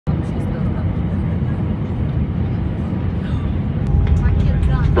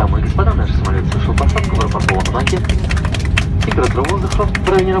Дамы и господа, наш самолет совершил посадку в аэропорту Лондонке. Температура воздуха в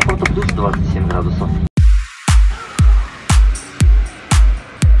районе аэропорта плюс 27 градусов.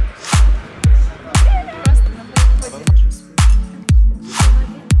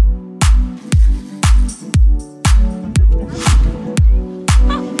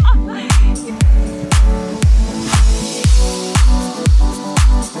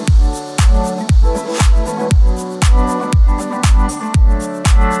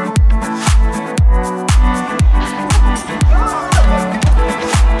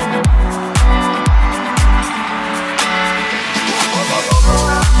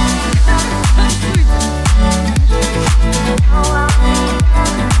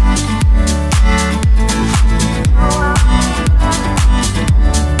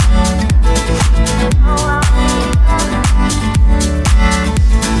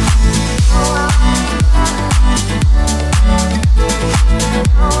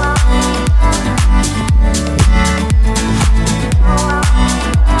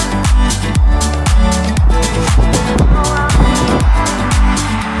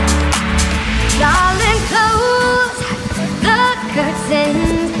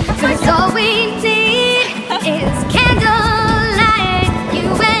 Cause all we need is candlelight, you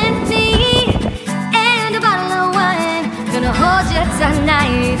and me, and a bottle of wine, gonna hold you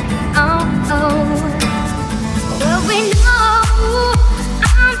tonight. Oh, oh. Well, we know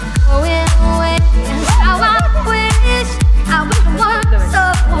I'm going away, and how I wish I was the one so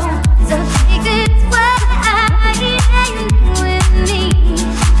take this way with me.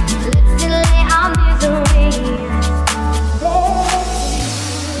 Let's delay our misery.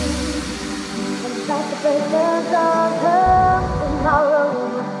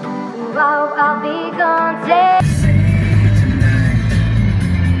 Tomorrow I'll be gone.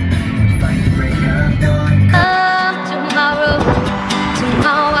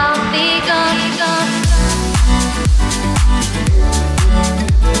 Tomorrow I'll be gone.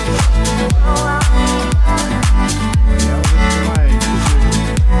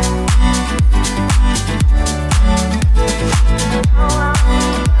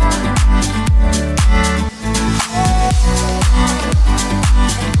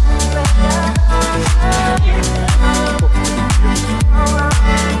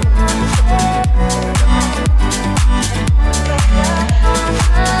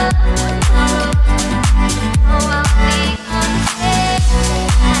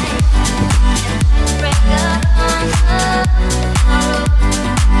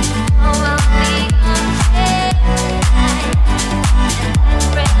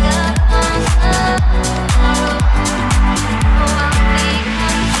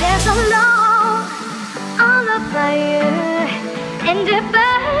 And it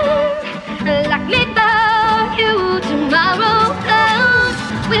burns like me burn you. Tomorrow comes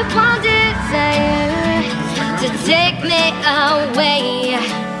with one desire to take me away.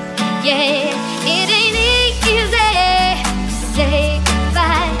 Yeah, it ain't easy to say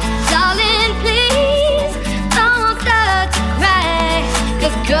goodbye. Darling, please don't start to cry.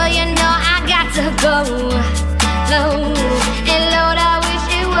 Cause girl, you know I got to go. Low, and Lord, I wish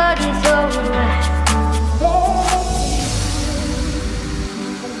it wasn't so.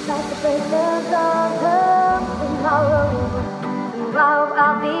 Tomorrow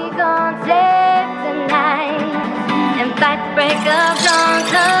I'll be gone tonight, and fight the break of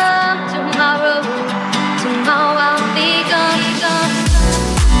dawn.